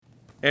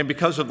And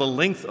because of the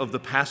length of the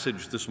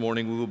passage this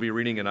morning, we will be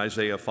reading in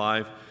Isaiah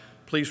 5.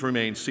 Please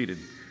remain seated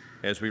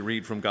as we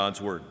read from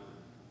God's word.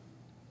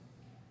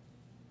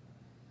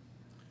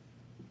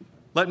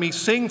 Let me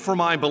sing for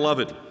my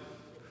beloved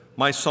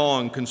my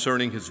song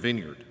concerning his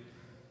vineyard.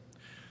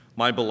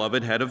 My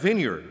beloved had a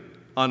vineyard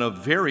on a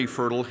very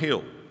fertile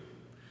hill.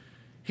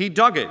 He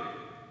dug it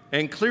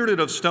and cleared it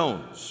of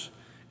stones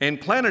and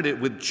planted it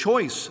with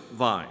choice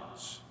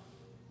vines.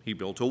 He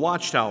built a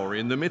watchtower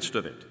in the midst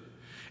of it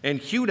and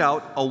hewed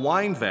out a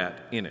wine vat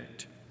in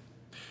it.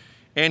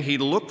 And he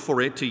looked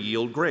for it to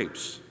yield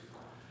grapes,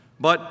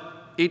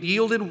 but it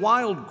yielded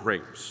wild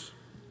grapes.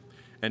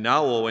 And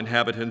now, O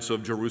inhabitants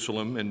of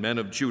Jerusalem and men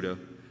of Judah,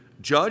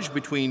 judge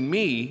between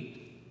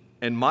me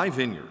and my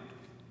vineyard.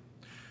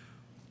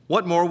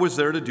 What more was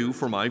there to do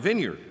for my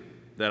vineyard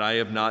that I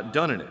have not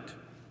done in it?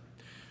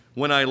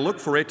 When I looked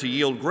for it to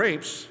yield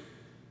grapes,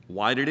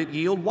 why did it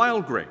yield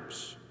wild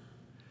grapes?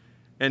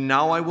 And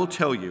now I will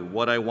tell you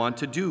what I want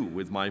to do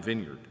with my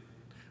vineyard.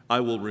 I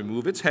will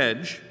remove its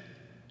hedge,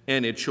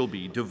 and it shall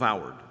be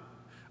devoured.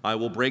 I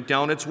will break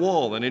down its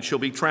wall, and it shall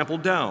be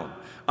trampled down.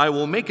 I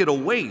will make it a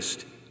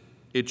waste.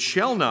 It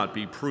shall not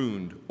be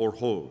pruned or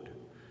hoed,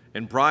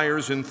 and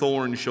briars and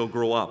thorns shall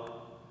grow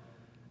up.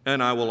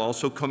 And I will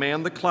also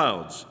command the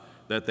clouds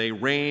that they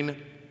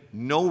rain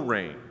no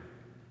rain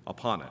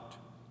upon it.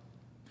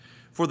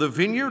 For the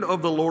vineyard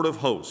of the Lord of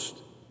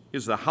hosts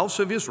is the house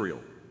of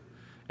Israel,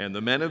 and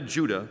the men of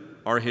Judah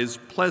are his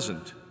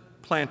pleasant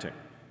planting.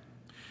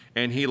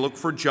 And he looked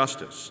for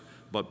justice,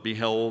 but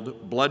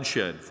beheld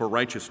bloodshed for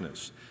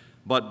righteousness.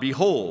 But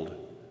behold,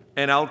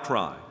 an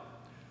outcry.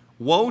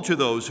 Woe to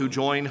those who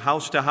join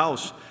house to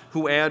house,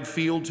 who add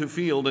field to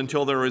field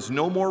until there is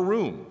no more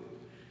room,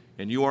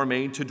 and you are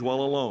made to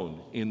dwell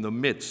alone in the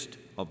midst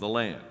of the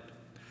land.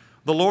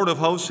 The Lord of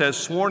hosts has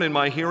sworn in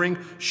my hearing,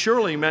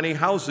 surely many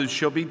houses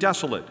shall be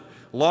desolate,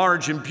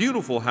 large and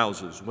beautiful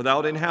houses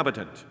without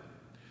inhabitant.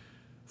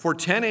 For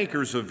 10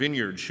 acres of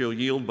vineyard shall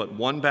yield but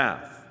one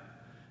bath,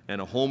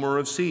 and a homer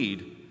of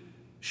seed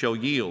shall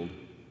yield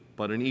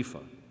but an ephah.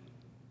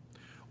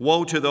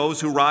 Woe to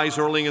those who rise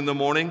early in the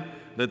morning,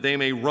 that they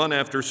may run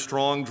after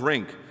strong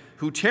drink,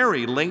 who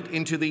tarry late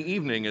into the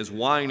evening as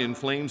wine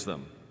inflames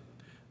them.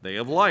 They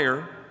have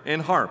lyre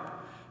and harp,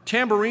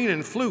 tambourine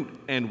and flute,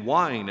 and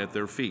wine at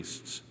their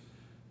feasts.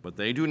 But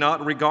they do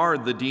not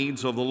regard the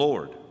deeds of the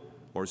Lord,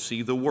 or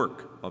see the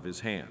work of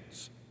his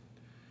hands.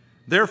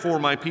 Therefore,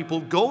 my people,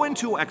 go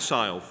into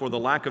exile for the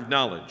lack of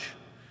knowledge.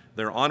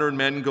 Their honored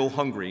men go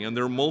hungry, and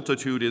their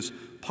multitude is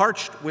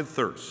parched with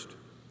thirst.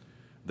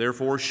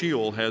 Therefore,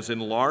 Sheol has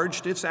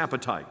enlarged its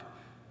appetite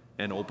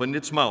and opened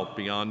its mouth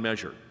beyond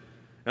measure.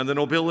 And the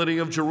nobility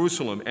of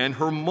Jerusalem and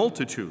her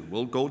multitude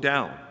will go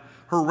down,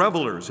 her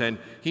revelers and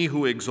he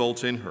who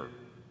exults in her.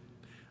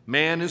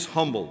 Man is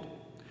humbled,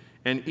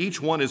 and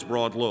each one is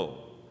brought low,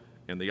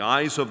 and the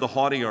eyes of the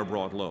haughty are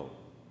brought low.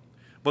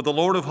 But the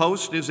Lord of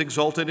hosts is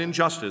exalted in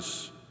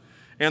justice,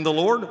 and the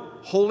Lord,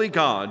 holy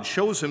God,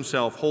 shows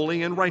himself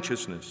holy in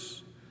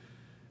righteousness.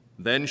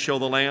 Then shall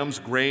the lambs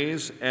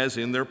graze as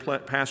in their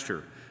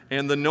pasture,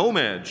 and the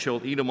nomad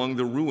shall eat among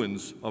the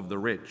ruins of the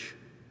rich.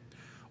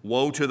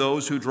 Woe to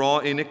those who draw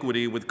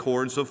iniquity with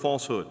cords of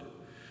falsehood,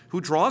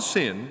 who draw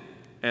sin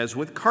as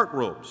with cart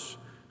ropes,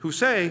 who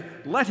say,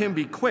 let him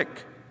be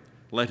quick,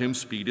 let him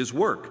speed his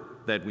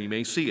work, that we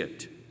may see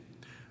it.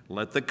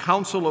 Let the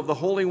counsel of the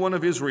Holy One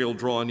of Israel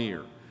draw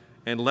near,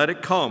 and let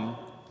it come,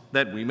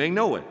 that we may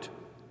know it.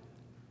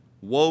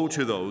 Woe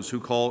to those who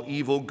call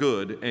evil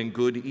good and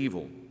good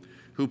evil,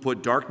 who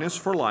put darkness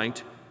for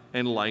light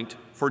and light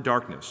for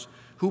darkness,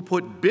 who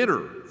put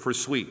bitter for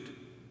sweet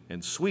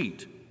and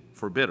sweet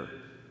for bitter.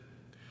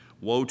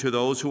 Woe to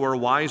those who are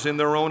wise in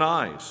their own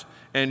eyes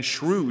and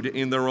shrewd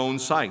in their own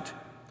sight.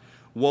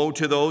 Woe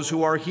to those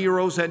who are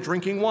heroes at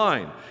drinking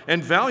wine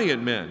and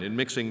valiant men in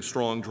mixing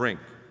strong drink,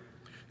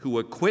 who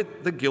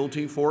acquit the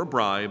guilty for a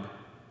bribe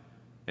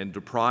and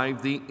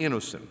deprive the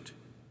innocent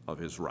of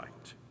his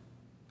right.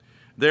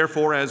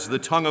 Therefore, as the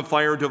tongue of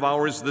fire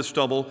devours the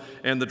stubble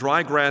and the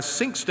dry grass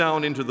sinks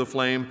down into the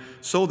flame,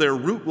 so their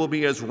root will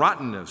be as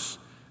rottenness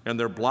and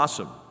their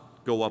blossom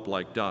go up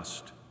like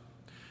dust.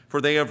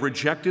 For they have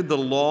rejected the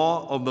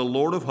law of the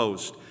Lord of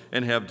hosts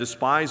and have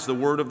despised the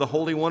word of the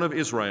Holy One of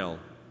Israel.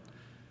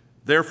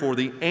 Therefore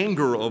the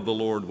anger of the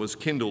Lord was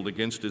kindled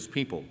against his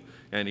people,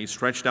 and he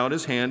stretched out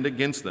his hand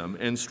against them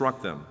and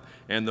struck them.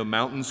 And the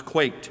mountains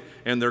quaked,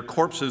 and their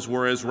corpses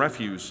were as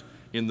refuse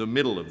in the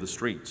middle of the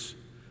streets.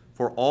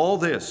 For all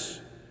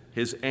this,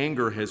 his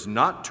anger has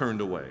not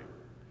turned away,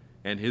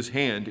 and his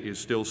hand is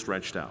still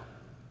stretched out.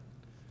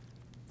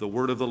 The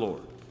word of the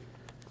Lord.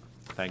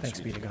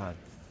 Thanks be to God.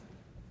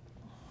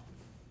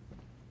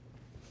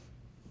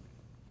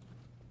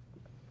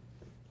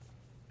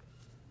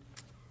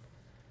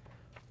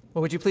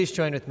 Well, would you please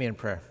join with me in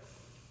prayer?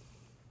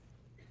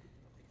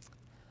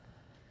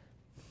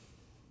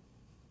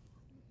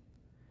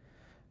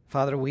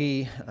 Father,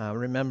 we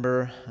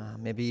remember,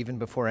 maybe even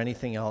before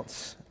anything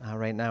else,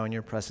 right now in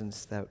your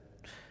presence, that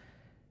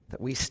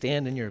we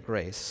stand in your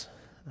grace,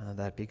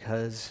 that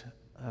because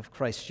of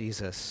Christ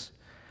Jesus,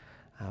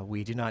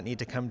 we do not need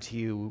to come to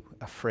you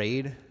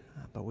afraid,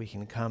 but we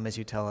can come, as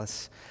you tell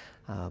us,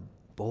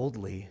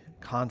 boldly,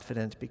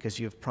 confident, because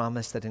you have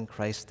promised that in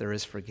Christ there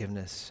is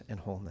forgiveness and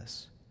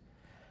wholeness.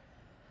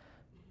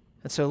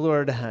 And so,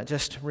 Lord,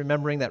 just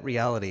remembering that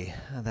reality,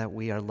 that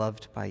we are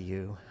loved by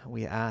you,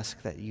 we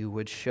ask that you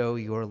would show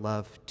your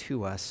love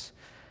to us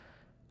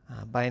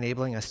by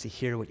enabling us to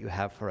hear what you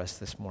have for us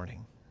this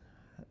morning,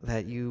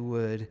 that you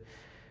would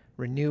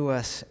renew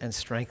us and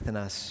strengthen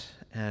us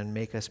and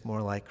make us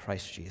more like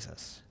Christ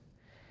Jesus.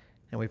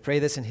 And we pray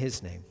this in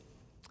his name.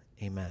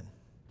 Amen.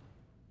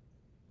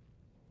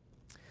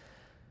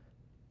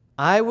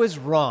 I was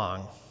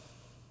wrong,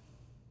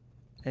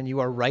 and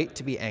you are right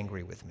to be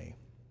angry with me.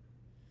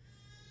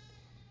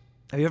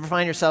 Have you ever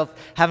find yourself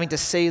having to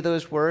say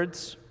those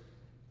words?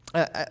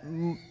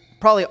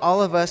 Probably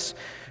all of us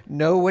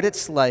know what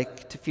it's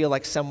like to feel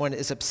like someone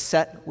is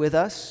upset with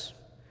us.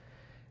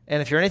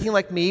 And if you're anything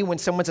like me, when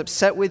someone's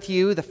upset with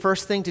you, the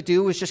first thing to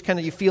do is just kind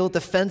of you feel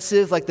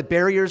defensive, like the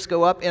barriers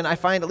go up. And I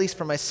find, at least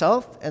for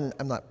myself, and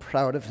I'm not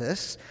proud of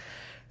this,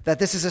 that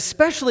this is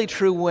especially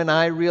true when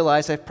I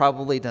realize I've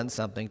probably done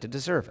something to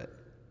deserve it.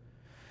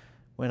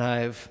 When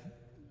I've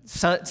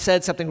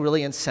said something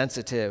really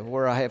insensitive,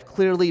 where I have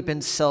clearly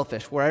been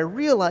selfish, where I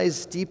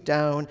realize deep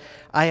down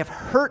I have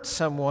hurt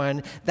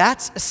someone,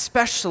 that's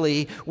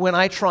especially when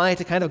I try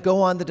to kind of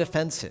go on the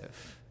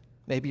defensive.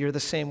 Maybe you're the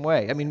same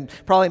way. I mean,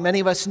 probably many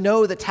of us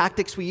know the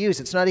tactics we use.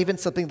 It's not even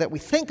something that we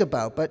think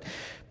about, but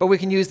we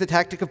can use the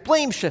tactic of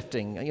blame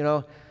shifting. You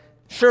know,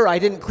 sure, I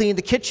didn't clean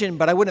the kitchen,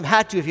 but I wouldn't have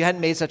had to if you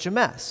hadn't made such a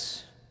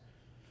mess.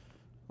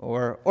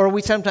 Or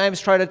we sometimes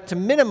try to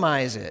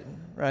minimize it,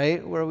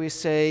 right? Where we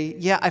say,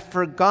 yeah, I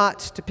forgot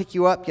to pick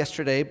you up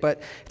yesterday,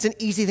 but it's an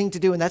easy thing to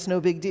do, and that's no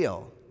big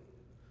deal.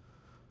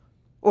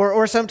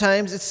 Or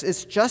sometimes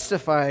it's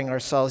justifying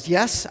ourselves.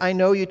 Yes, I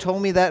know you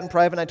told me that in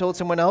private and I told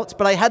someone else,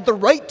 but I had the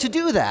right to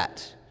do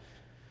that.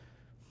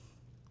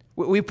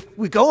 We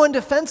go on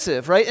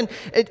defensive, right? And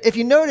if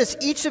you notice,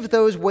 each of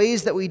those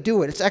ways that we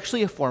do it, it's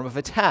actually a form of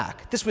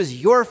attack. This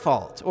was your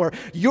fault, or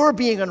you're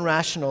being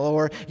unrational,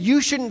 or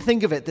you shouldn't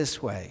think of it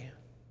this way.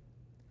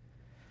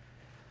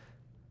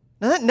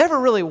 Now, that never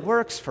really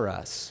works for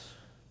us.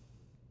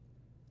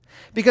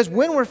 Because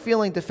when we're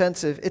feeling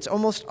defensive, it's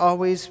almost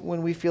always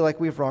when we feel like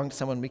we've wronged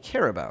someone we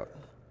care about.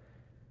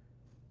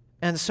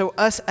 And so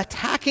us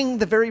attacking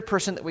the very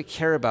person that we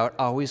care about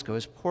always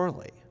goes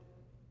poorly.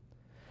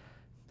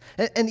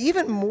 And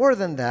even more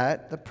than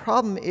that, the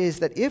problem is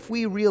that if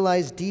we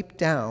realize deep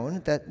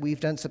down that we've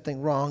done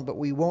something wrong, but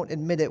we won't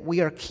admit it,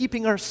 we are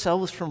keeping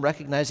ourselves from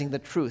recognizing the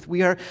truth.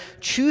 We are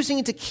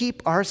choosing to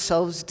keep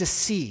ourselves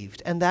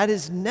deceived, and that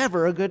is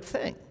never a good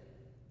thing.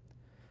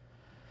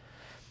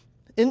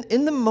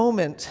 In the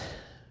moment,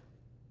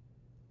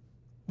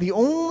 the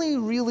only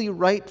really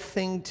right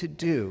thing to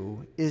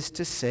do is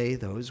to say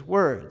those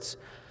words.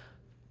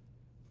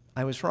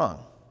 I was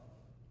wrong,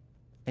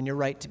 and you're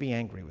right to be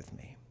angry with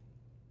me.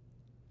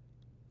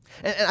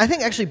 And I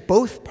think actually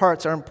both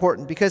parts are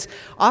important, because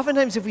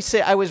oftentimes if we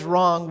say I was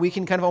wrong, we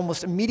can kind of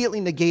almost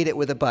immediately negate it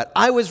with a but.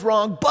 I was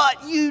wrong,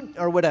 but you,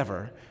 or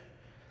whatever.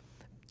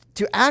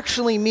 To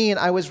actually mean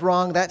I was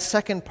wrong, that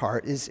second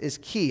part is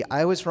key.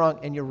 I was wrong,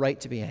 and you're right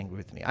to be angry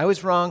with me. I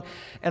was wrong,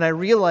 and I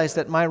realized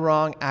that my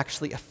wrong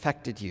actually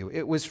affected you.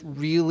 It was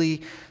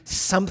really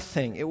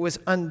something. It was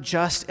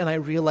unjust, and I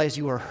realized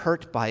you were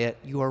hurt by it.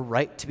 You are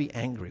right to be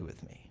angry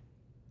with me.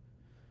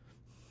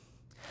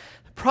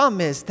 The problem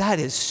is that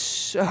is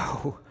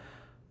so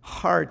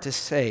hard to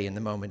say in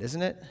the moment,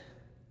 isn't it?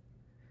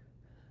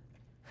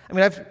 I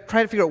mean, I've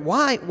tried to figure out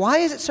why. Why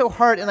is it so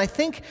hard? And I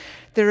think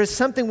there is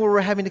something where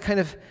we're having to kind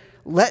of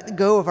let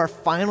go of our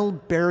final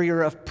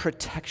barrier of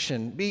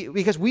protection,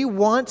 because we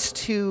want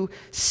to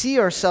see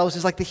ourselves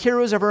as like the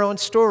heroes of our own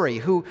story,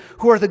 who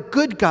are the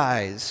good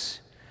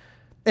guys.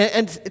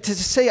 And to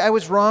say I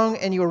was wrong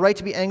and you were right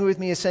to be angry with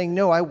me is saying,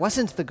 no, I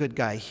wasn't the good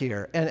guy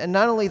here. And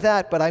not only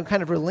that, but I'm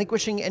kind of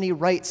relinquishing any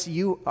rights.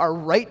 You are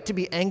right to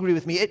be angry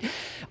with me.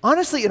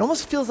 Honestly, it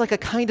almost feels like a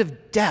kind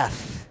of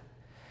death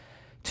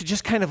to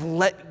just kind of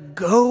let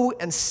go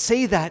and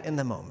say that in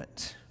the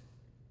moment.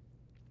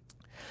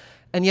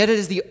 And yet it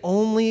is the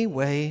only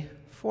way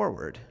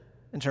forward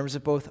in terms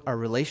of both our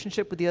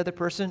relationship with the other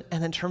person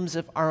and in terms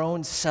of our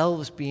own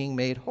selves being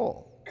made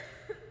whole.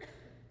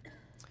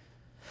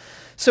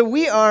 So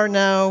we are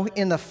now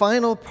in the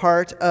final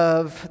part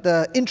of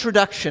the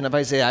introduction of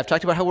Isaiah. I've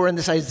talked about how we're in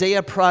this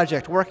Isaiah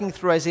project, working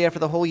through Isaiah for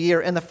the whole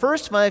year, and the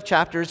first 5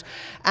 chapters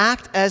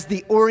act as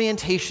the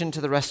orientation to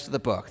the rest of the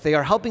book. They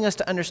are helping us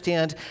to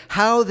understand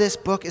how this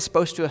book is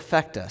supposed to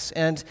affect us.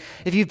 And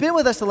if you've been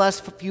with us the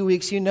last few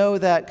weeks, you know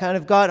that kind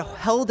of God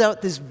held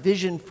out this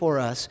vision for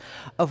us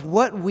of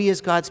what we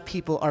as God's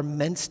people are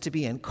meant to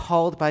be and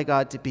called by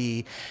God to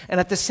be. And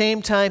at the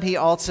same time, he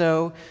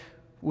also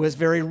was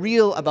very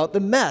real about the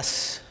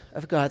mess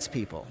of God's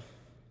people.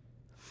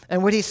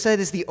 And what he said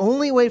is the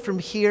only way from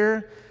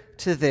here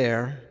to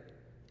there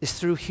is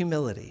through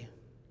humility.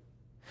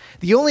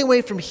 The only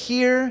way from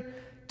here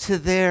to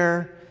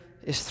there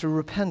is through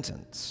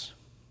repentance.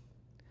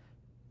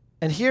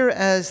 And here,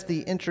 as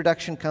the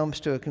introduction comes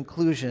to a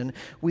conclusion,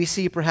 we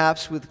see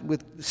perhaps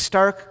with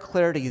stark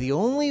clarity the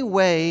only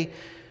way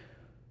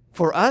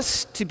for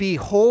us to be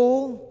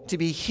whole, to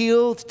be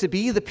healed, to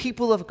be the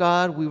people of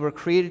God we were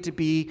created to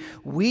be,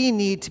 we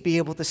need to be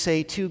able to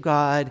say to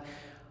God,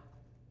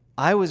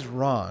 I was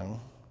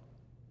wrong.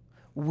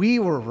 We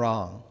were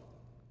wrong.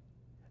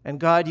 And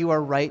God, you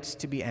are right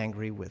to be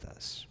angry with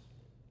us.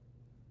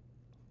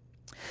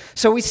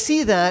 So we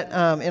see that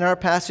in our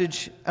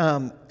passage,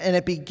 and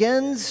it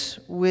begins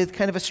with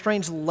kind of a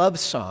strange love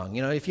song.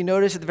 You know, if you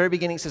notice at the very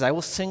beginning, it says, I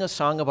will sing a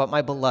song about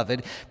my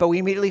beloved, but we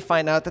immediately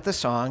find out that the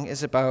song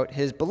is about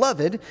his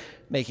beloved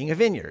making a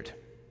vineyard.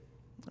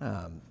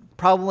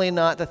 Probably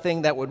not the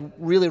thing that would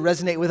really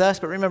resonate with us,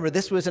 but remember,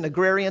 this was an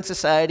agrarian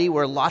society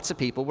where lots of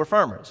people were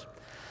farmers.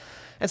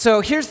 And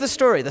so here's the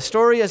story. The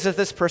story is of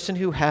this person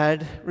who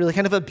had really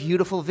kind of a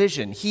beautiful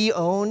vision. He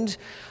owned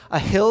a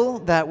hill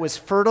that was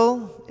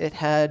fertile. It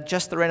had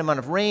just the right amount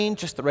of rain,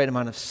 just the right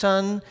amount of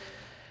sun.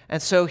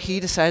 And so he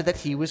decided that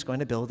he was going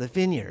to build a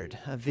vineyard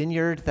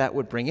that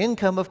would bring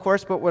income, of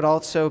course, but would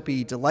also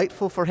be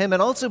delightful for him and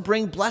also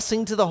bring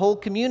blessing to the whole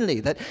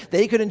community, that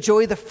they could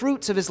enjoy the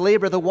fruits of his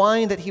labor, the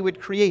wine that he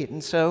would create.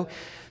 And so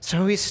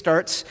he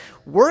starts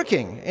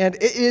working, and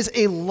it is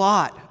a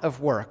lot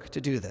of work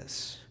to do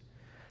this.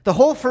 The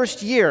whole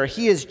first year,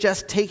 he is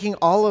just taking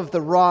all of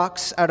the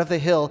rocks out of the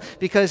hill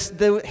because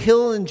the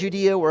hill in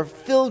Judea were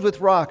filled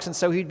with rocks, and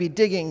so he'd be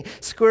digging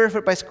square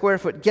foot by square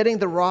foot, getting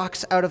the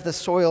rocks out of the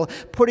soil,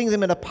 putting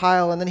them in a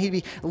pile, and then he'd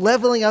be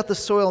leveling out the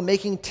soil,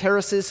 making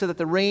terraces so that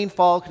the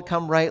rainfall could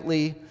come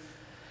rightly.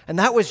 And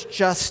that was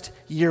just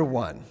year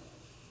one.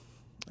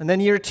 And then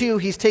year two,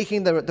 he's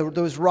taking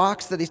those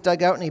rocks that he's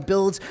dug out and he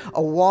builds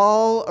a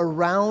wall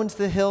around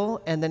the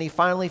hill, and then he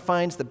finally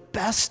finds the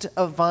best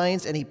of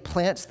vines and he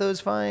plants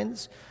those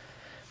vines.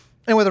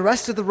 And with the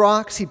rest of the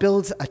rocks, he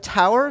builds a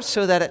tower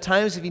so that at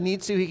times, if he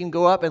needs to, he can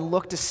go up and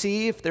look to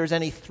see if there's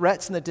any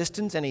threats in the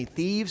distance, any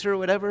thieves or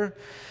whatever.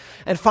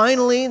 And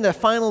finally, in the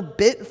final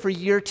bit for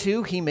year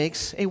two, he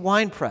makes a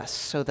wine press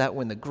so that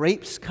when the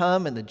grapes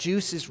come and the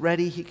juice is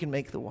ready, he can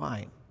make the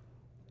wine.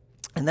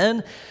 And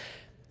then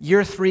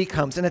year three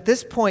comes, and at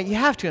this point, you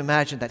have to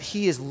imagine that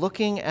he is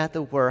looking at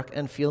the work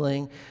and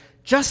feeling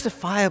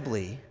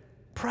justifiably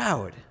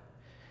proud.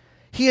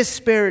 He has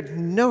spared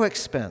no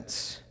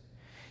expense.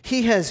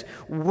 He has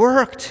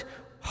worked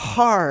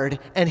hard,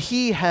 and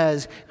he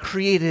has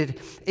created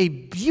a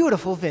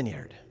beautiful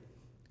vineyard.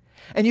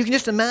 And you can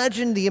just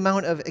imagine the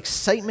amount of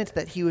excitement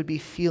that he would be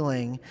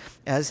feeling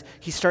as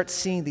he starts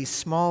seeing these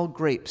small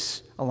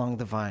grapes along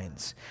the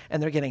vines.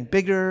 And they're getting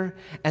bigger,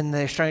 and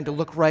they're starting to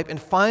look ripe.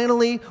 And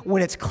finally,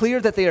 when it's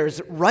clear that they are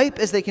as ripe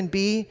as they can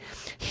be,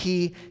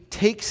 he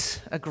takes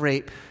a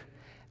grape,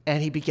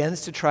 and he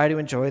begins to try to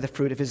enjoy the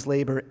fruit of his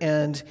labor.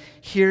 And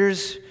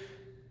here's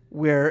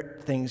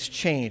where things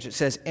change. It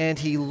says, and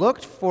he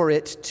looked for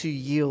it to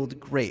yield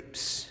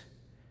grapes,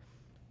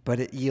 but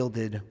it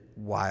yielded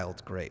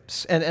wild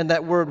grapes. And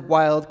that word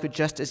wild could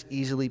just as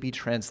easily be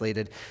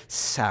translated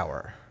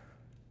sour.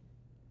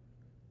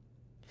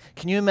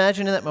 Can you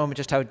imagine in that moment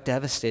just how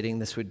devastating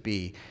this would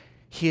be?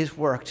 He has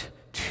worked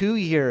 2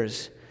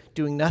 years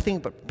doing nothing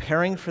but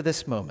preparing for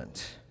this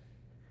moment.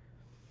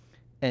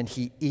 And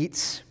he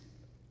eats,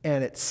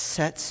 and it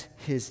sets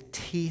his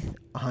teeth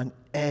on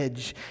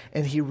edge,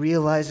 and he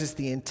realizes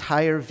the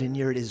entire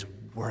vineyard is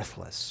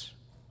worthless.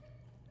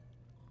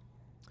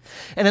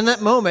 And in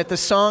that moment, the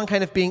song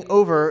kind of being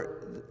over,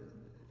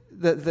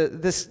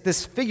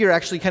 this figure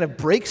actually kind of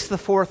breaks the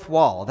fourth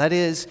wall. That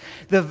is,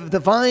 the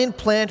vine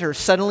planter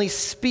suddenly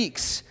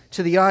speaks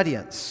to the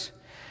audience.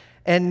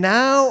 And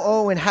now,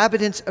 O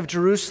inhabitants of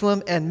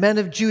Jerusalem and men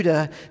of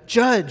Judah,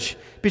 judge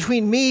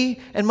between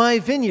me and my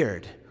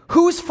vineyard.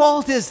 Whose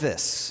fault is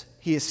this?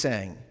 He is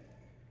saying.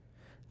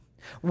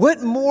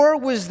 What more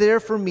was there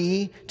for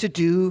me to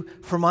do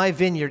for my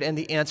vineyard? And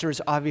the answer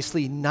is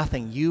obviously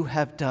nothing. You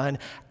have done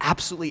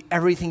absolutely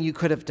everything you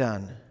could have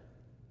done.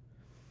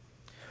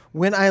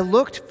 When I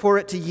looked for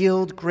it to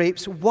yield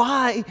grapes,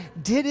 why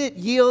did it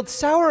yield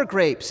sour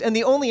grapes? And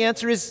the only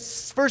answer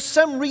is, for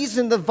some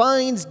reason, the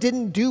vines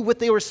didn't do what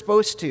they were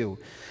supposed to.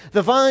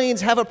 The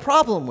vines have a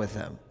problem with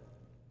them.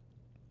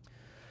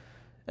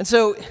 And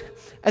so,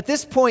 at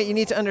this point, you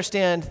need to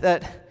understand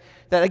that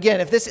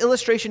again, if this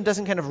illustration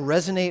doesn't kind of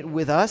resonate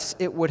with us,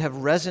 it would have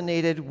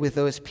resonated with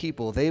those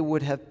people. They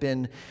would have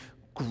been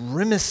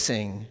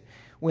grimacing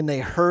when they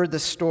heard the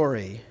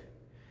story.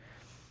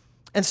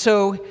 And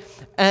so,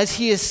 as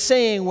he is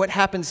saying what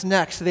happens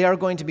next, they are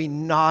going to be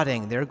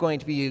nodding. They're going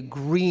to be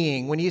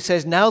agreeing. When he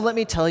says, now let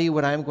me tell you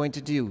what I'm going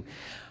to do.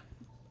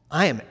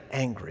 I am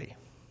angry.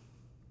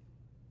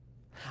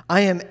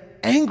 I am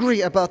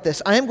angry about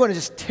this. I am going to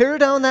just tear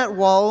down that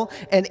wall,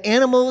 and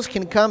animals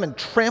can come and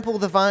trample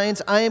the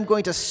vines. I am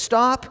going to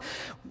stop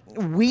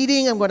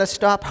weeding. I'm going to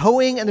stop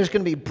hoeing, and there's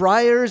going to be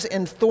briars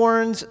and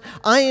thorns.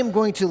 I am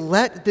going to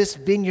let this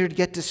vineyard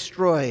get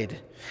destroyed.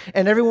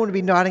 And everyone would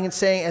be nodding and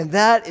saying, and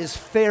that is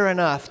fair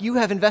enough. You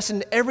have invested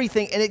in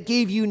everything, and it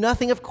gave you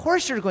nothing. Of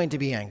course you're going to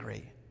be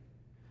angry.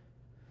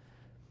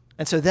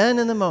 And so then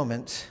in the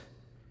moment,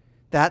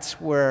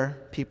 That's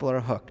where people are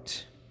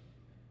hooked.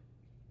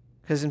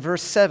 Because in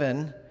verse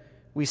 7,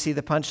 we see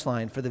the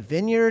punchline. For the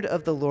vineyard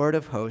of the Lord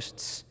of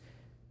hosts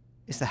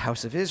is the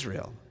house of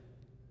Israel,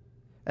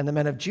 and the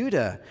men of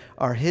Judah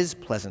are his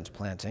pleasant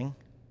planting.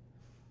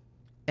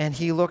 And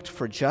he looked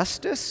for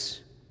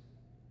justice,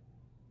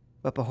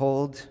 but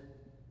behold,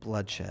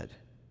 bloodshed.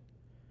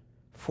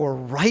 For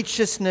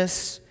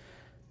righteousness,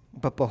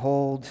 but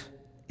behold,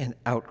 an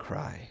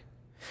outcry.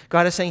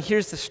 God is saying,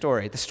 here's the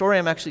story. The story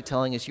I'm actually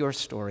telling is your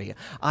story.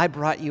 I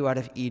brought you out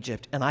of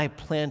Egypt, and I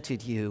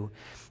planted you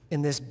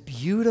in this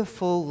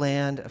beautiful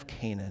land of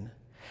Canaan,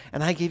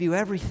 and I gave you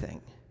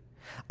everything.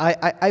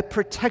 I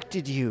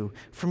protected you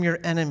from your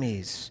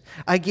enemies.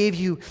 I gave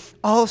you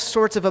all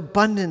sorts of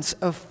abundance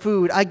of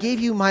food. I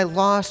gave you my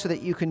law so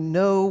that you can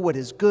know what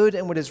is good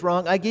and what is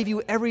wrong. I gave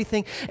you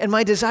everything, and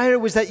my desire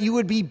was that you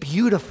would be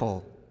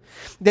beautiful,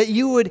 that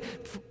you would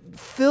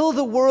fill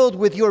the world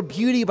with your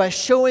beauty by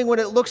showing what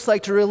it looks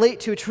like to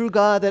relate to a true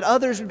God, that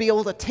others would be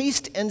able to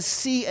taste and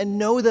see and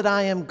know that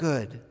I am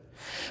good.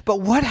 But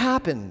what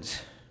happened?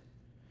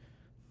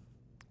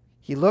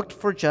 He looked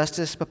for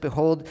justice, but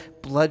behold,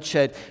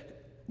 bloodshed.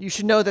 You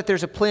should know that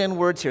there's a play on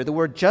words here. The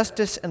word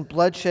justice and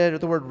bloodshed, or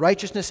the word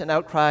righteousness and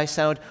outcry,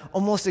 sound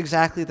almost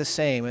exactly the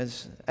same.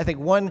 As I think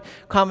one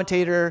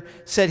commentator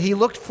said, he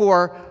looked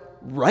for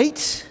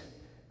right,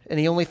 and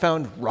he only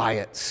found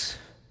riots.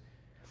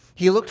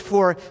 He looked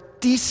for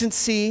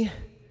decency,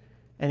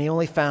 and he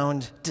only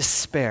found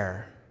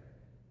despair.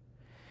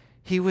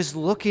 He was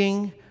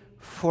looking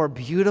for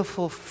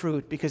beautiful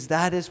fruit because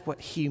that is what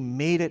he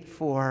made it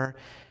for,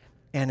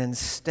 and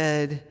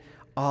instead,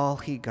 all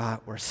he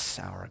got were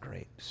sour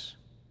grapes.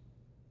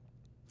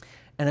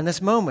 And in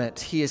this moment,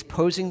 he is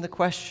posing the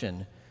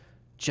question,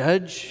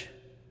 judge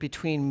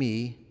between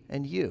me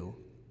and you.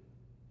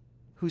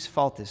 Whose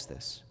fault is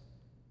this?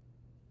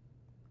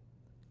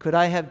 Could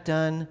I have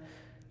done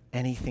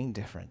anything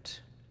different?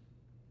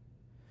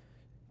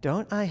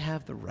 Don't I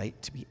have the right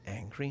to be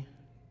angry?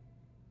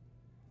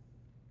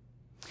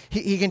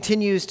 He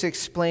continues to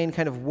explain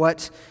kind of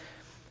what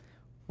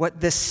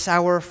this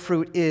sour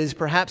fruit is.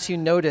 Perhaps you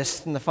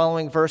noticed in the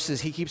following verses,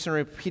 he keeps on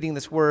repeating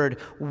this word,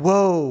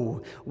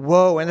 woe,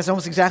 woe. And it's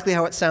almost exactly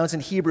how it sounds in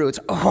Hebrew. It's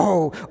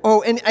oh,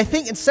 oh. And I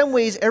think in some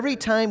ways, every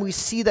time we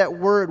see that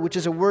word, which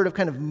is a word of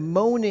kind of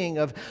moaning,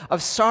 of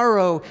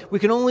sorrow, we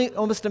can only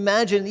almost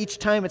imagine each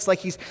time it's like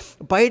he's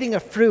biting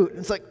a fruit. And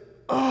it's like,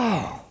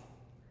 oh.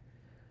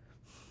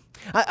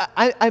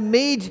 I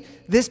made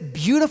this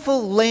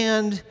beautiful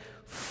land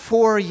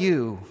for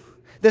you.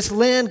 This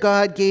land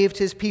God gave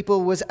to his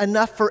people was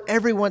enough for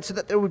everyone so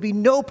that there would be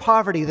no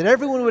poverty, that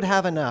everyone would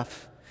have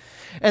enough,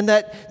 and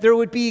that there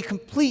would be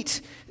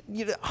complete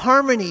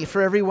harmony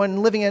for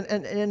everyone living.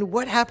 And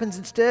what happens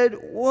instead?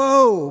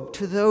 Woe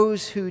to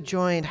those who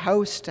joined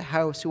house to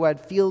house, who had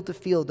field to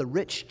field. The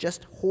rich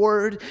just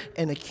hoard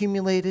and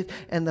accumulated,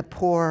 and the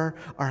poor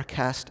are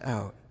cast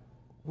out.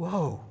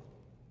 Woe.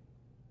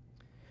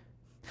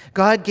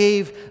 God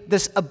gave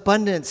this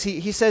abundance.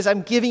 He says,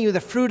 I'm giving you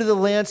the fruit of the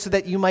land so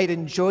that you might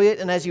enjoy it.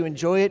 And as you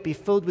enjoy it, be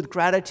filled with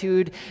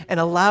gratitude and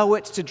allow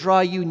it to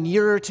draw you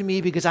nearer to me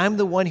because I'm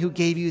the one who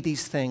gave you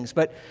these things.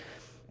 But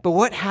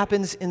what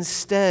happens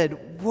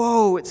instead?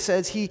 Woe, it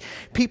says,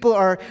 people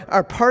are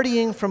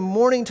partying from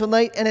morning till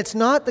night, and it's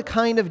not the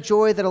kind of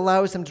joy that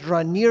allows them to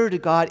draw nearer to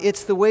God.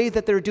 It's the way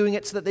that they're doing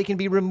it so that they can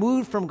be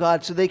removed from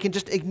God, so they can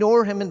just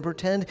ignore him and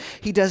pretend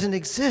he doesn't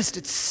exist.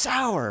 It's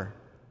sour.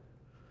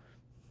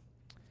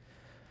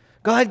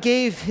 God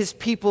gave his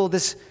people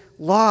this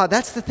law.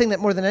 That's the thing that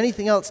more than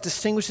anything else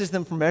distinguishes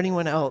them from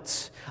anyone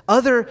else.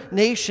 Other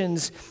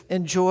nations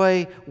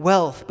enjoy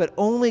wealth, but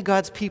only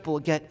God's people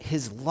get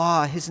his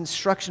law, his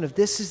instruction of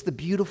this is the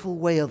beautiful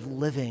way of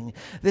living.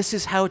 This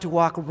is how to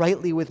walk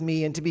rightly with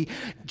me and to be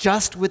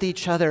just with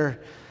each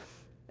other.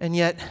 And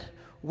yet,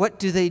 what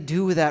do they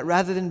do with that?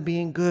 Rather than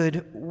being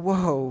good,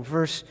 woe.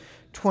 Verse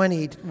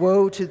 20,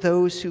 woe to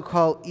those who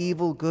call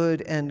evil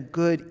good and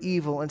good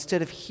evil.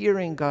 Instead of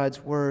hearing God's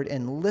word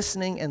and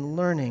listening and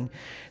learning,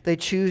 they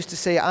choose to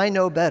say, I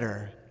know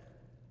better.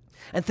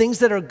 And things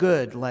that are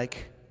good,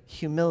 like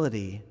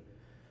humility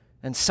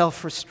and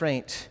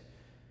self-restraint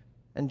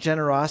and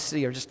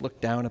generosity, are just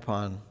looked down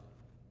upon.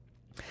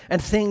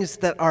 And things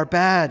that are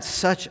bad,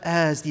 such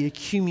as the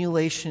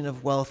accumulation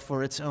of wealth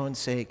for its own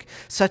sake,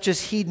 such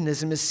as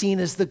hedonism, is seen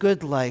as the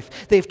good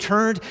life. They've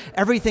turned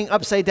everything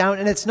upside down,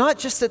 and it's not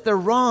just that they're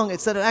wrong,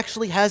 it's that it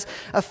actually has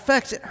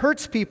effects. It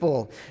hurts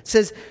people. It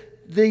says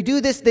they do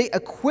this, they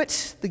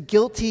acquit the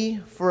guilty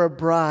for a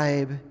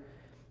bribe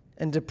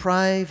and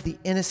deprive the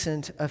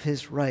innocent of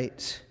his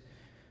right.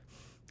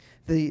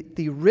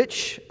 The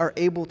rich are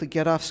able to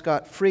get off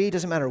scot-free.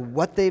 Doesn't matter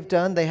what they've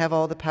done, they have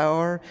all the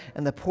power.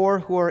 And the poor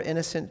who are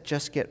innocent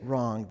just get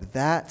wronged.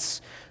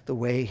 That's the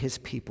way his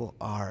people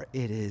are.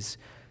 It is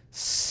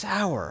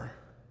sour.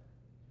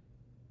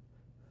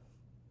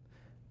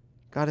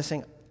 God is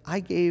saying, I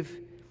gave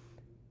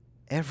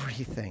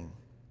everything.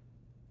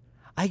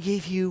 I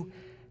gave you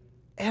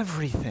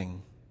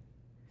everything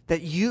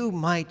that you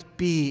might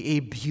be a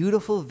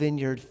beautiful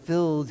vineyard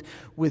filled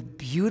with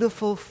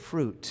beautiful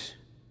fruit,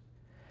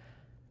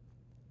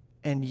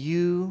 and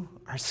you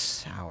are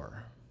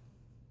sour.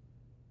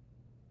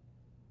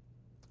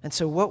 And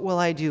so what will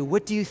I do?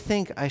 What do you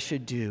think I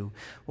should do?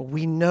 Well,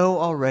 we know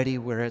already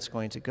where it's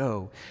going to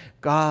go.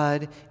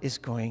 God is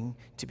going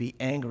to be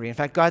angry. In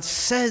fact, God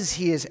says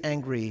he is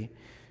angry.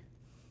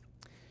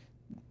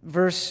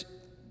 Verse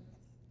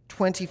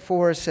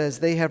 24 says,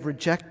 "They have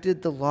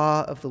rejected the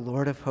law of the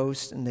Lord of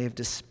hosts, and they have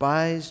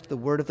despised the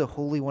word of the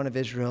Holy One of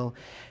Israel.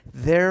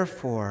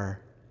 Therefore,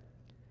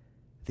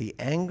 the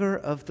anger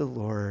of the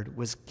Lord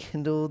was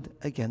kindled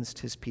against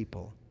his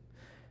people,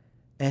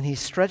 and he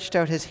stretched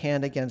out his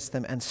hand against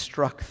them and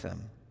struck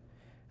them.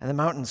 And the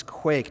mountains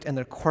quaked, and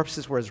their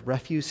corpses were as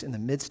refuse in the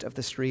midst of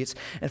the streets.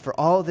 And for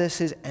all this,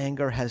 his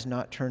anger has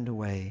not turned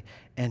away,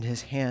 and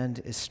his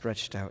hand is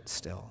stretched out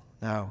still."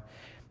 Now,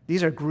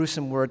 these are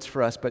gruesome words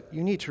for us, but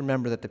you need to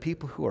remember that the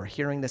people who are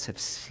hearing this have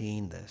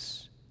seen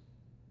this.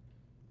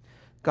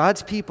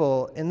 God's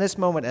people, in this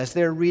moment, as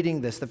they're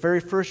reading this, the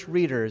very first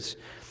readers,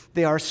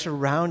 they are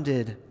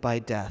surrounded by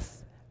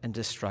death and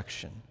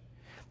destruction.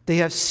 They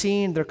have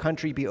seen their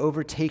country be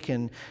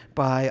overtaken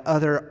by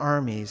other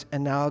armies,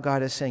 and now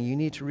God is saying, you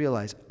need to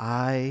realize,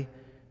 I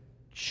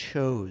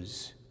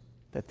chose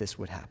that this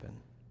would happen.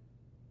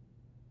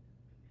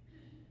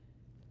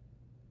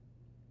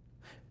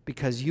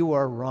 Because you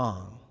are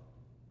wrong,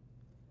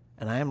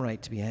 and I am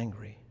right to be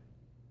angry.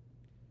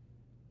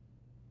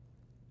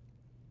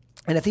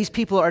 And if these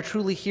people are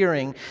truly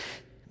hearing,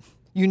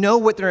 you know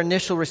what their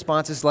initial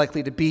response is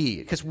likely to be,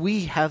 because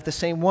we have the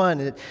same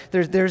one.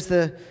 There's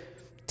the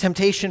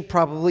temptation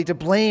probably to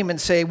blame and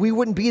say, we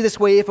wouldn't be this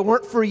way if it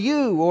weren't for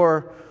you,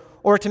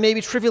 or to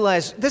maybe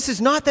trivialize, this is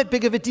not that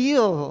big of a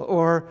deal,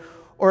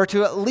 or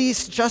to at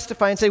least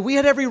justify and say, we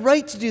had every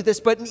right to do this,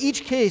 but in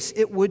each case,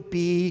 it would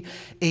be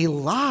a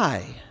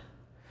lie,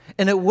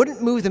 and it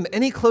wouldn't move them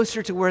any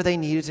closer to where they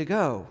needed to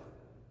go.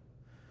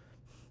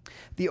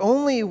 The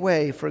only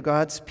way for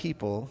God's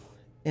people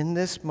in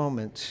this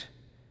moment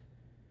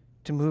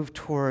to move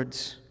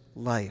towards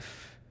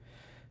life,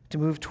 to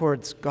move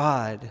towards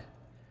God,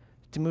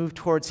 to move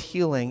towards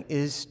healing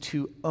is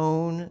to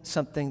own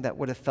something that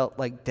would have felt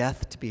like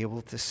death, to be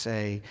able to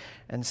say,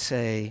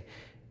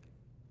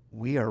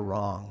 we are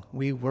wrong.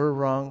 We were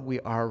wrong.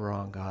 We are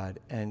wrong, God.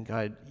 And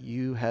God,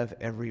 you have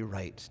every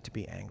right to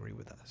be angry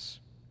with us.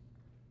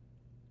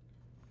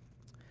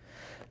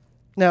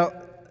 Now,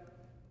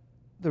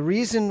 the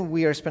reason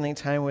we are spending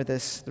time with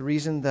this, the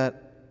reason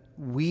that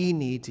we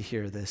need to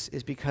hear this,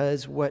 is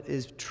because what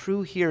is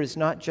true here is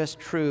not just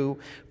true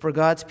for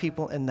God's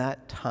people in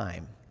that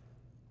time.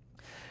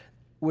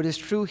 What is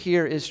true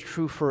here is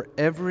true for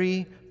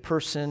every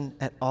person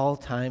at all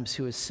times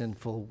who is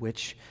sinful,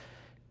 which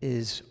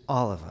is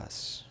all of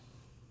us.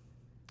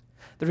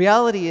 The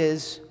reality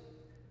is,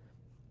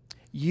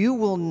 you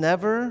will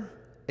never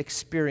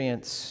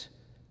experience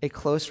a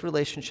close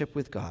relationship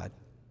with God.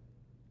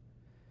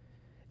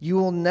 You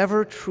will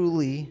never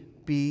truly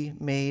be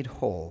made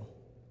whole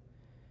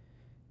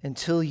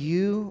until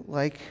you,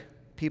 like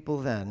people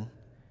then,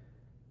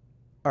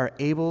 are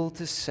able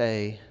to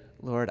say,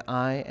 Lord,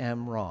 I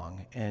am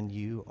wrong, and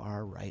you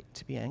are right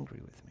to be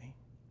angry with me.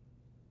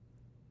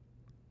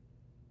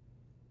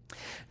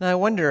 Now, I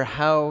wonder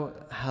how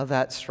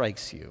that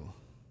strikes you.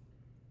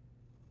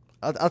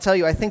 I'll tell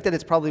you, I think that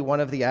it's probably one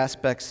of the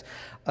aspects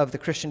of the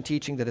Christian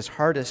teaching that is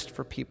hardest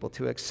for people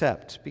to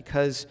accept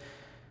because,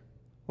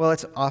 well,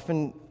 it's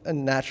often a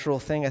natural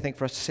thing, I think,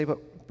 for us to say,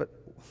 but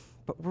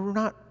we're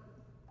not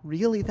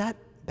really that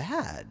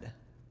bad.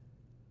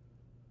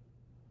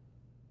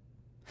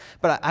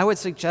 But I would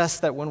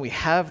suggest that when we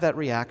have that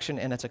reaction,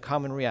 and it's a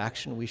common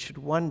reaction, we should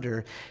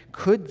wonder,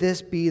 could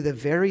this be the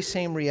very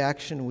same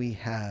reaction we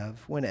have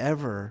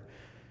whenever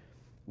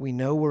we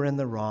know we're in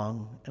the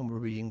wrong and we're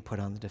being put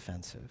on the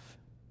defensive?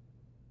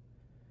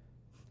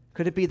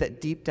 Could it be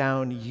that deep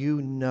down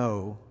you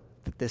know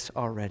that this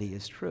already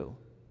is true?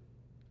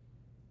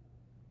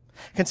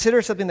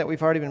 Consider something that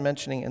we've already been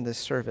mentioning in this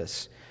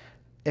service.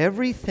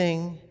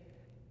 Everything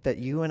that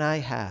you and I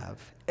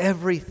have,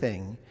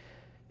 everything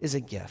is a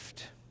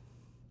gift.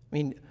 I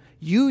mean,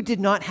 you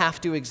did not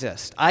have to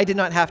exist. I did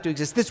not have to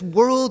exist. This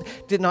world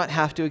did not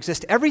have to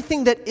exist.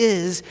 Everything that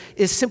is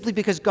simply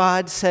because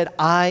God said,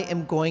 I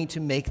am going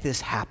to make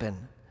this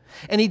happen.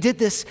 And he did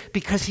this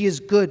because he is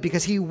good,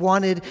 because he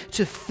wanted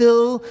to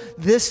fill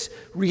this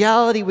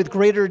reality with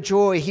greater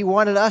joy. He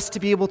wanted us to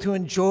be able to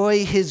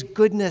enjoy his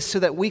goodness so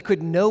that we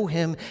could know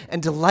him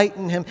and delight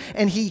in him.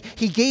 And he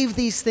gave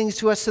these things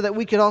to us so that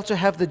we could also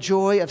have the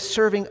joy of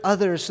serving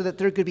others, so that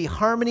there could be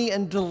harmony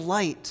and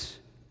delight.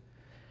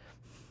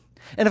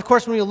 And of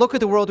course, when we look at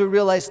the world, we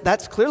realize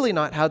that's clearly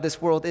not how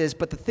this world is.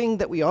 But the thing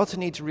that we also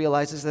need to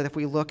realize is that if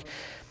we look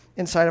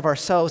inside of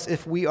ourselves,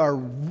 if we are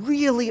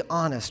really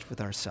honest with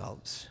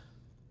ourselves,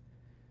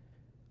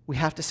 we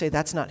have to say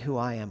that's not who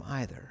I am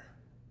either.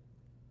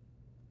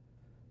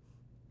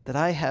 That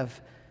I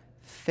have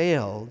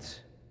failed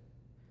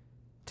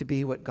to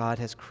be what God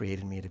has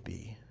created me to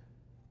be.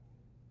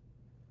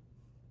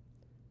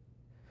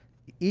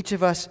 Each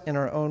of us in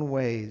our own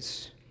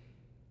ways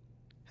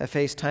have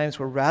faced times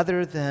where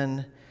rather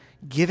than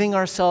giving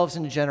ourselves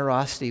in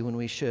generosity when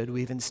we should,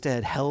 we've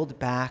instead held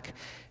back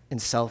in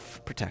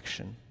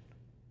self-protection.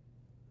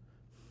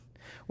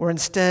 Where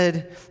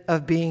instead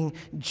of being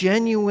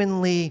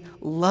genuinely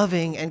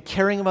loving and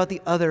caring about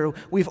the other,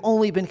 we've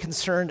only been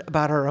concerned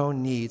about our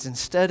own needs.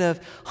 Instead of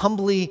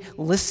humbly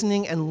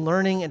listening and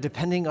learning and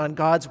depending on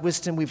God's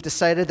wisdom, we've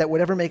decided that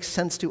whatever makes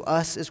sense to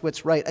us is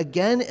what's right.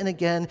 Again and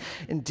again,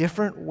 in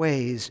different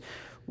ways,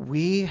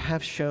 we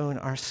have shown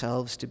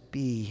ourselves to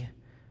be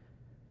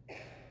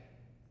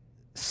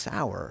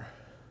sour.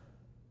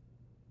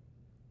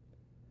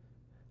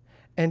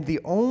 And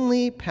the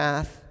only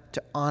path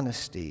to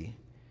honesty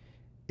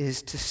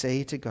is to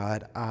say to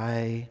God,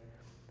 I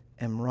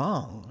am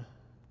wrong.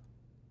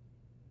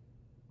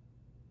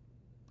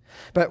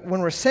 But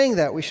when we're saying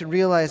that, we should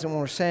realize that when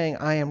we're saying,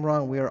 I am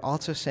wrong, we are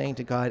also saying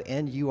to God,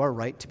 and you are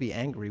right to be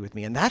angry with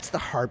me. And that's the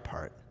hard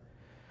part.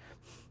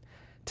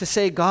 To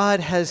say God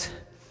has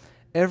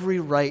every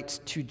right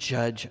to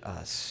judge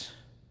us.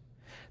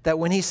 That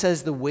when he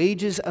says the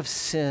wages of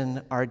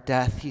sin are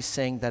death, he's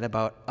saying that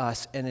about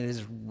us, and it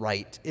is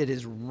right. It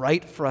is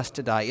right for us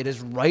to die. It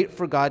is right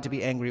for God to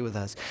be angry with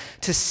us.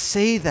 To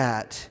say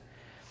that,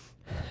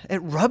 it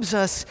rubs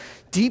us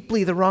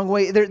deeply the wrong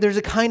way. There's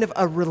a kind of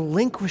a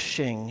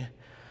relinquishing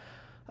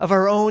of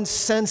our own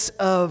sense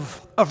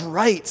of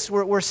rights.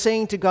 We're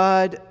saying to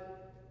God,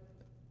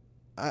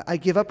 I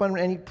give up on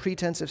any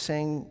pretense of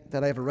saying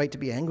that I have a right to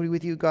be angry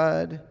with you,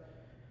 God.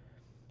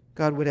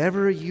 God,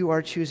 whatever you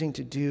are choosing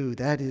to do,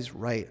 that is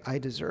right. I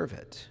deserve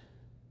it.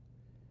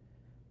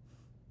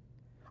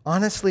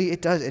 Honestly,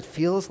 it does. It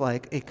feels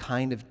like a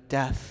kind of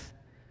death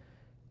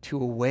to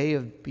a way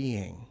of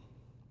being.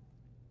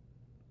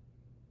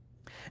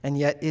 And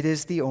yet, it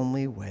is the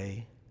only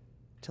way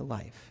to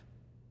life.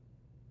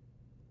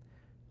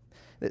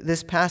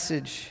 This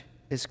passage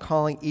is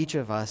calling each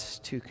of us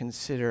to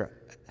consider,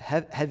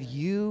 have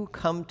you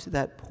come to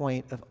that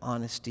point of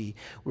honesty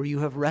where you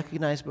have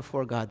recognized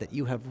before God that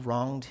you have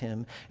wronged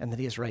him and that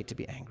he is right to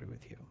be angry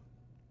with you?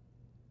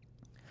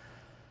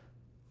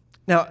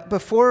 Now,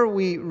 before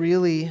we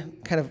really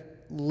kind of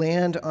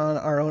land on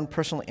our own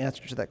personal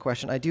answer to that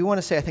question, I do want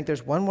to say I think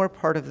there's one more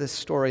part of this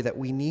story that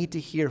we need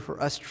to hear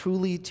for us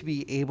truly to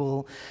be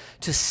able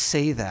to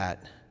say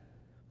that.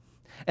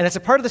 And it's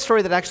a part of the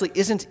story that actually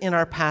isn't in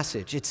our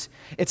passage.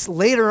 It's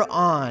later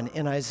on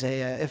in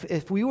Isaiah.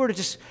 If we were to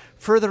just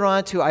further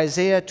on to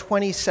Isaiah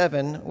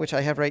 27, which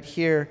I have right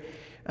here,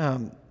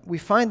 we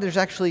find there's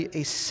actually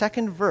a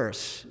second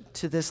verse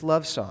to this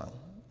love song.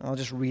 I'll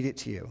just read it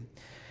to you.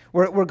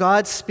 Where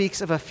God speaks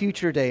of a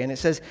future day, and it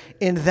says,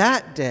 "In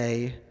that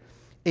day,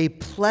 a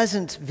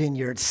pleasant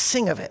vineyard,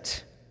 sing of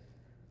it.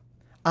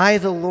 I,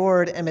 the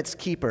Lord, am its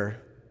keeper.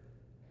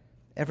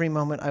 Every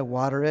moment I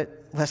water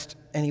it, lest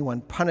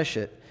anyone punish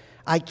it.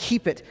 I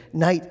keep it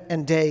night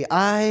and day.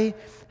 I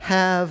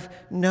have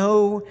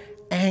no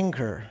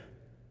anger.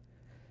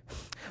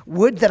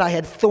 Would that I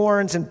had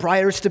thorns and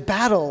briars to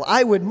battle.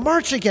 I would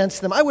march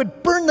against them. I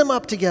would burn them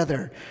up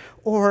together.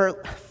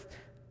 Or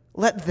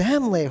let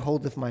them lay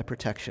hold of my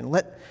protection.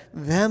 Let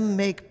them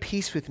make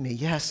peace with me.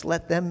 Yes,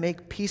 let them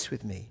make peace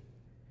with me.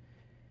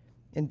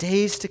 In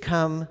days to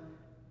come,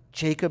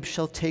 Jacob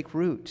shall take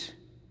root.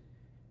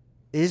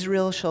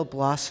 Israel shall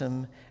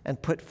blossom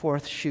and put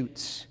forth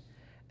shoots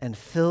and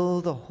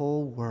fill the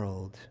whole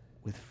world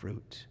with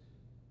fruit."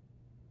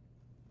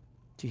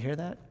 Do you hear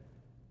that?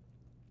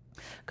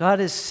 God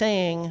is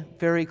saying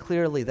very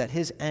clearly that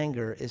his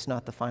anger is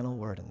not the final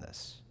word in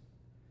this.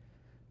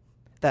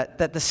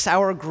 That the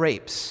sour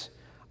grapes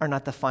are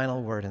not the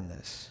final word in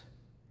this.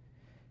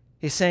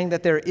 He's saying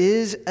that there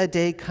is a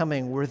day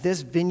coming where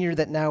this vineyard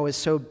that now is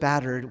so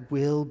battered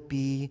will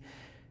be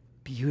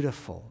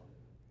beautiful.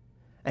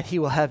 And he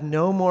will have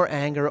no more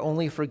anger,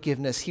 only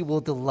forgiveness. He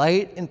will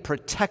delight in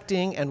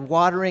protecting and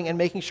watering and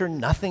making sure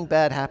nothing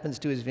bad happens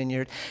to his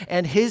vineyard.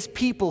 And his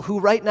people, who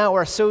right now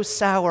are so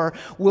sour,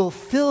 will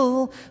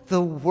fill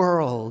the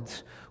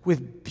world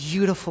with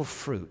beautiful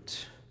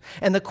fruit.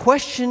 And the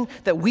question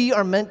that we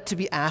are meant to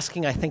be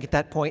asking, I think, at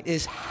that point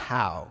is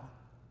how?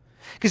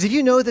 Because if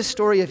you know the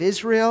story of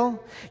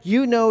Israel,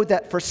 you know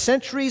that for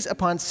centuries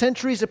upon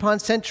centuries upon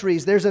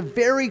centuries, there's a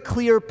very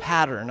clear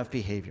pattern of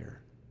behavior.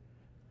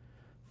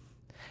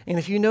 And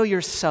if you know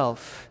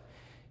yourself,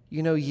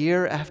 you know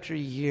year after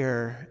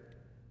year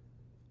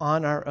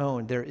on our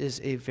own, there is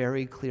a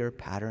very clear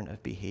pattern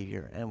of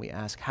behavior. And we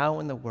ask, how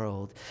in the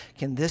world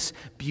can this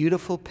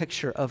beautiful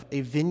picture of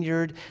a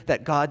vineyard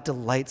that God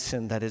delights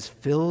in, that is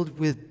filled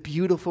with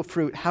beautiful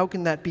fruit, how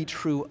can that be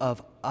true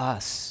of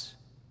us?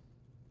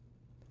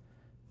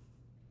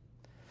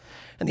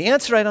 And the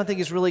answer, I don't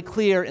think, is really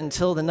clear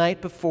until the night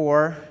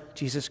before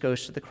Jesus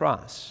goes to the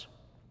cross.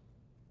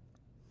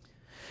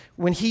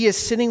 When he is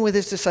sitting with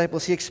his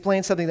disciples, he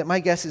explains something that my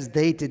guess is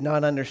they did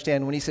not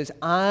understand when he says,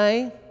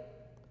 "I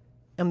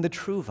am the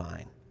true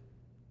vine,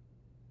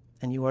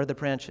 and you are the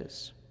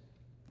branches.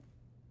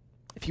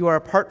 If you are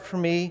apart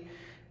from me,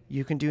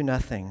 you can do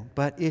nothing.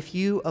 But if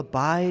you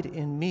abide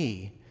in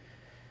me,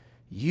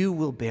 you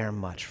will bear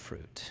much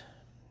fruit.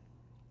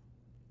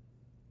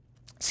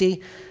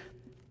 See,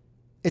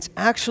 it's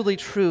actually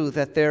true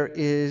that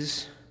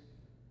there's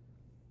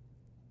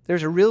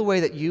a real way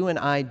that you and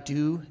I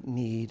do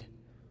need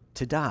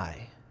to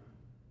die.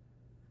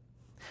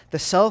 The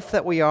self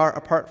that we are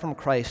apart from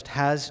Christ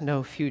has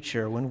no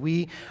future. When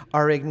we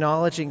are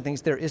acknowledging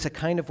things, there is a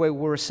kind of way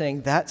where we're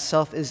saying that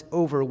self is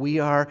over. We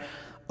are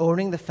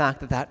owning the fact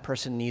that that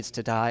person needs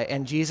to die.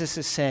 And Jesus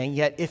is saying,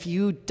 yet if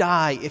you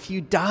die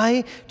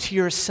to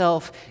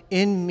yourself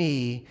in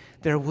me,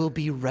 there will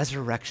be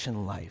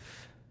resurrection life.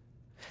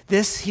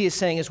 This, he is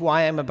saying, is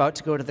why I'm about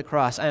to go to the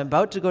cross. I am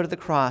about to go to the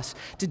cross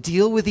to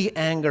deal with the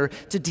anger,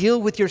 to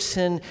deal with your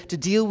sin, to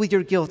deal with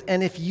your guilt.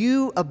 And if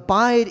you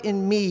abide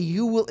in me,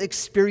 you will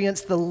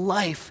experience the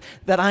life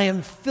that I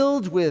am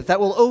filled with,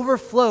 that will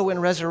overflow in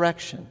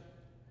resurrection.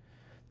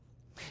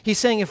 He's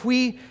saying if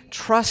we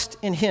trust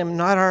in him,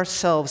 not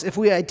ourselves, if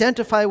we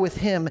identify with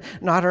him,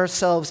 not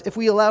ourselves, if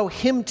we allow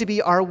him to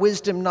be our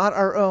wisdom, not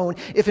our own,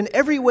 if in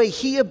every way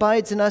he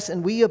abides in us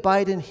and we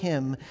abide in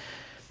him,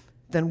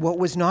 then what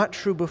was not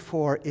true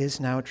before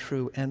is now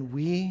true, and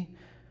we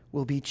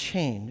will be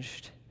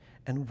changed,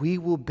 and we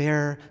will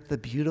bear the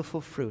beautiful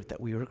fruit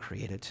that we were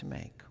created to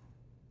make.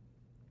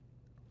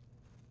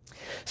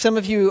 Some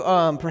of you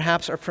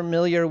perhaps are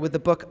familiar with the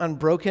book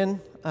Unbroken.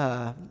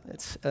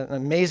 It's an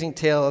amazing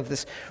tale of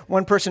this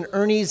one person,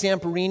 Ernie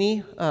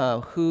Zamperini,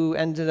 who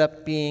ended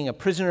up being a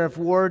prisoner of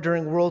war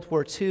during World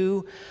War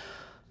II.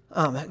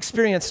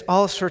 Experienced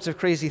all sorts of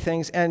crazy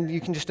things, and you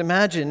can just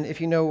imagine,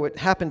 if you know what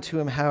happened to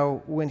him,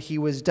 how when he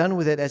was done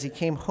with it, as he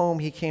came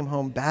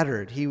home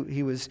battered. He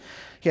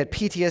had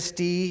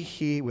PTSD,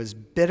 he was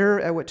bitter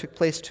at what took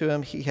place to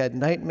him, he had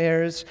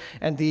nightmares,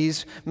 and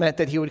these meant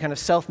that he would kind of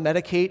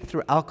self-medicate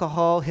through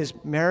alcohol. His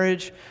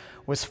marriage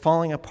was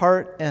falling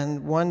apart,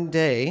 and one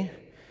day,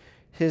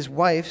 his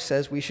wife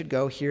says we should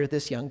go hear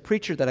this young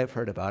preacher that I've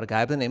heard about, a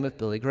guy by the name of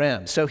Billy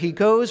Graham. So he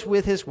goes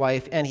with his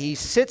wife, and he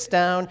sits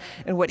down,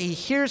 and what he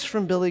hears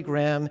from Billy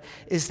Graham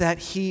is that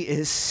he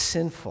is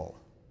sinful.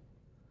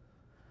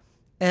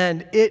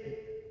 And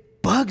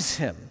it bugs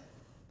him.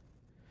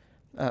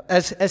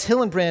 As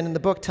Hillenbrand in the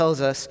book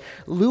tells us,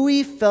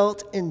 Louis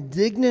felt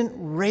indignant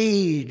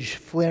rage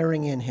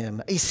flaring in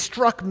him, a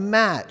struck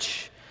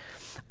match.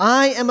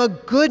 I am a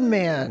good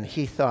man,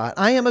 he thought.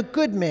 I am a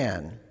good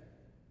man.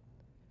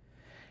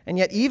 And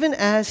yet, even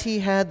as he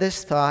had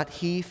this thought,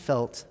 he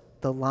felt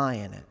the lie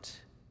in it.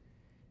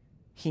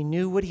 He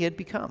knew what he had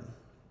become.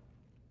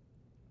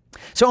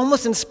 So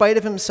almost in spite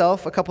of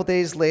himself, a couple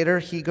days later,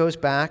 he goes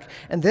back,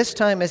 and this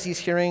time as he's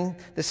hearing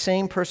the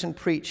same person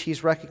preach,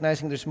 he's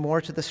recognizing there's more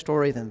to the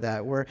story than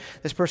that, where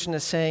this person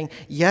is saying,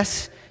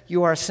 yes,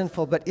 you are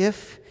sinful, but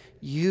if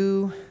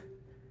you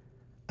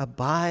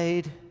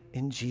abide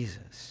in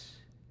Jesus,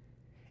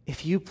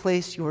 if you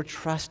place your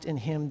trust in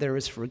him, there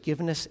is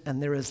forgiveness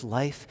and there is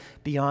life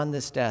beyond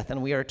this death.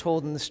 And we are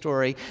told in the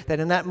story that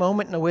in that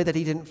moment, in a way that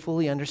he didn't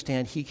fully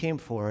understand, he came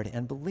forward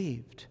and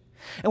believed.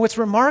 And what's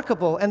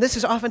remarkable, and this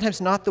is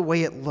oftentimes not the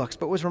way it looks,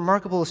 but what's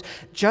remarkable is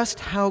just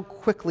how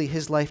quickly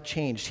his life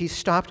changed. He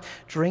stopped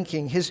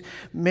drinking. His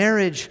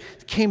marriage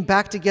came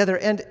back together.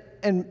 And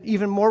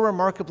even more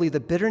remarkably,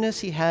 the bitterness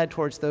he had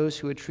towards those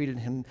who had treated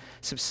him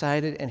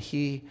subsided, and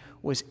he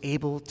was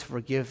able to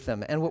forgive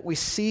them. And what we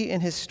see in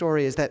his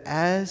story is that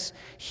as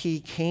he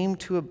came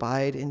to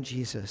abide in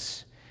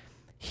Jesus,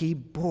 he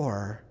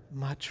bore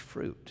much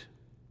fruit.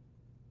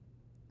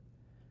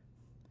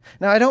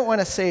 Now, I don't want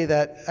to say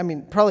that,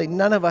 probably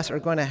none of us are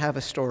going to have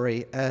a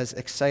story as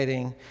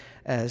exciting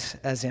as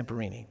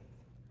Zamperini.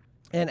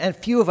 And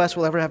few of us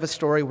will ever have a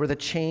story where the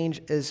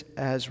change is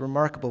as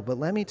remarkable. But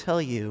let me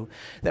tell you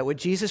that what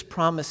Jesus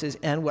promises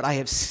and what I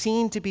have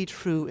seen to be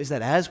true is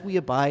that as we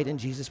abide in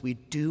Jesus, we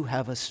do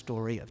have a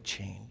story of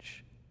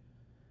change.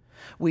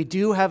 We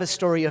do have a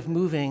story of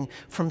moving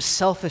from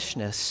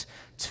selfishness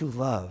to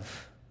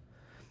love.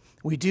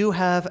 We do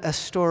have a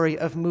story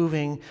of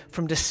moving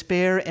from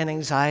despair and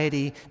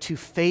anxiety to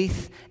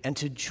faith and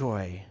to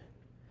joy.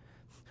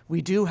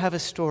 We do have a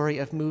story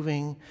of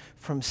moving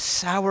from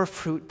sour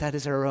fruit that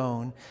is our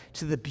own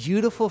to the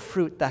beautiful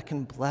fruit that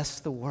can bless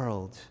the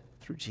world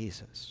through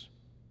Jesus.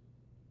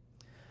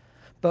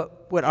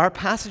 But what our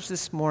passage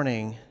this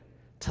morning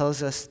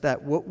tells us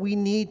that what we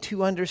need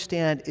to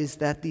understand is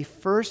that the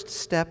first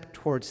step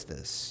towards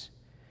this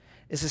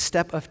is a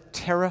step of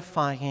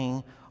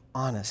terrifying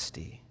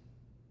honesty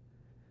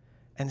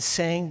and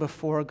saying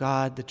before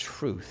God the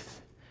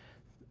truth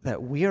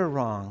that we are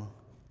wrong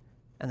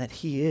and that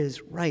he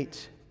is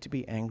right to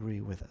be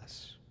angry with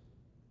us.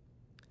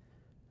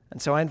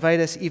 And so I invite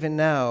us even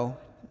now,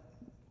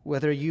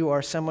 whether you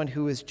are someone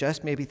who is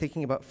just maybe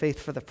thinking about faith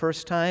for the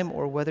first time,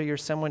 or whether you're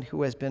someone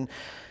who has been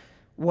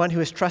one who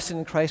has trusted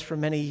in Christ for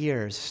many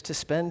years, to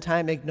spend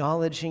time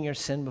acknowledging your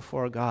sin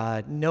before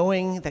God,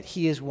 knowing that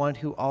he is one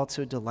who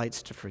also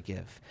delights to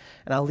forgive.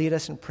 And I'll lead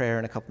us in prayer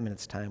in a couple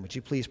minutes' time. Would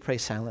you please pray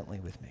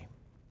silently with me?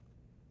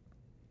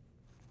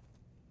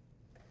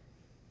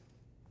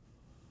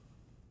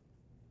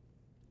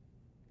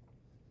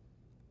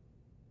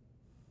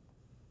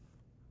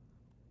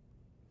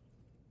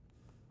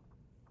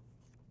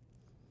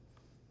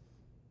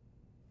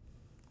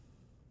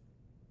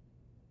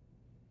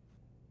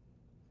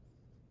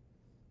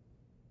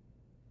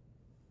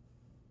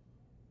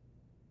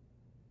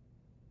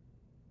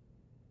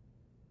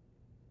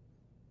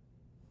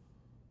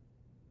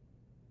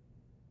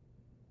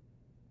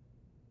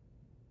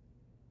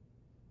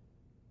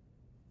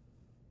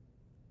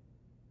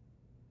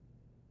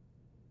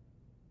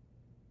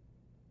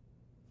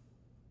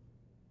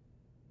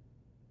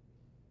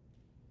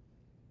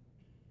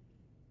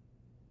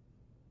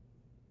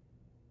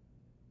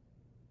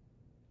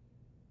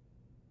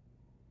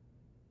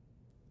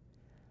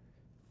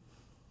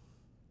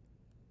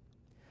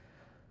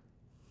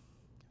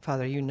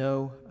 Father, you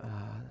know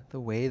the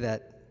way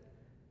that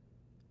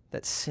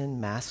sin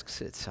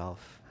masks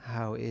itself,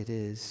 how it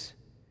is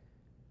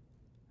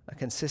a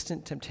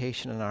consistent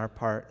temptation on our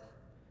part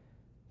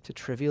to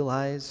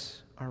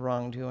trivialize our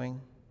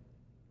wrongdoing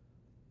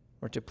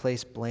or to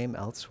place blame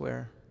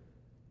elsewhere.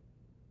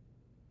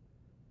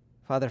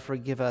 Father,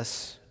 forgive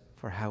us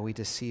for how we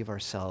deceive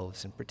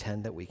ourselves and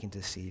pretend that we can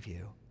deceive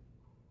you.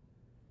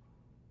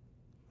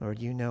 Lord,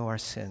 you know our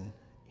sin.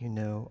 You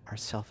know our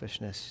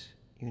selfishness.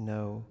 You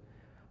know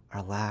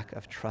our lack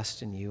of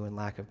trust in you and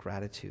lack of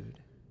gratitude.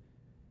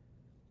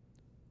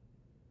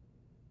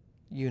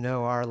 You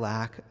know our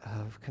lack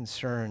of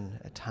concern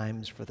at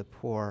times for the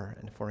poor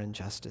and for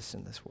injustice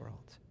in this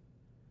world.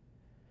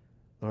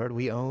 Lord,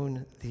 we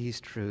own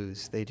these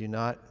truths. They do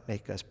not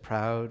make us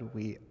proud.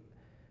 We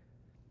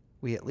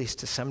at least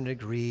to some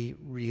degree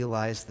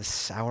realize the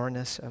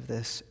sourness of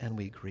this, and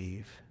we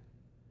grieve.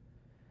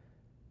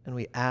 And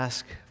we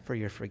ask for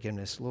your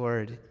forgiveness.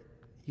 Lord,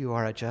 you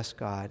are a just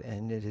God,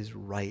 and it is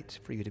right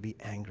for you to be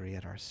angry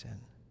at our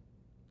sin.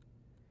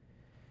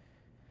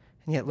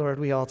 And yet, Lord,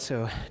 we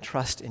also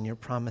trust in your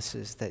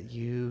promises that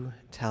you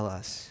tell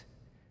us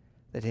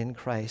that in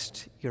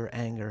Christ your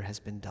anger has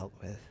been dealt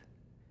with,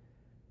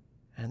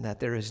 and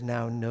that there is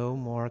now no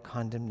more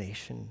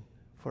condemnation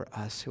for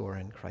us who are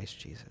in Christ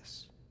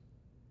Jesus.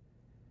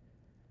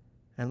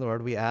 And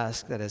Lord, we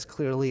ask that as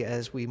clearly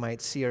as we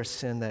might see our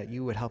sin, that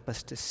you would help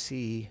us to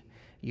see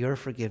your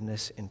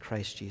forgiveness in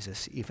Christ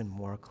Jesus even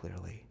more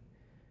clearly.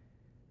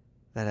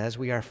 That as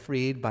we are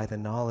freed by the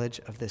knowledge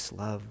of this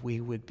love,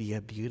 we would be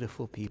a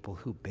beautiful people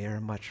who bear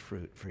much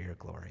fruit for your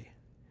glory.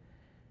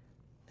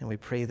 And we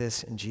pray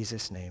this in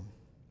Jesus' name.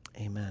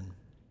 Amen.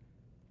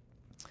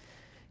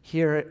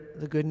 Hear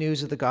the good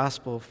news of the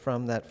gospel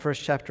from that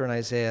first chapter in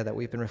Isaiah that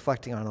we've been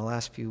reflecting on the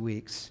last few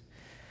weeks.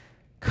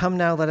 Come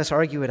now, let us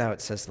argue it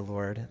out, says the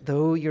Lord.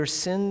 Though your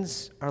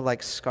sins are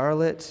like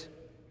scarlet,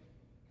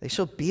 they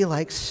shall be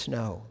like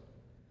snow.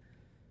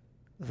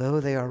 Though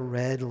they are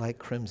red like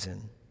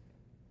crimson,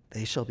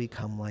 they shall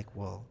become like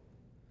wool.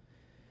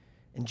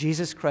 In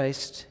Jesus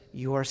Christ,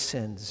 your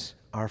sins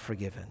are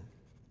forgiven.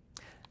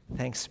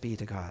 Thanks be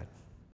to God.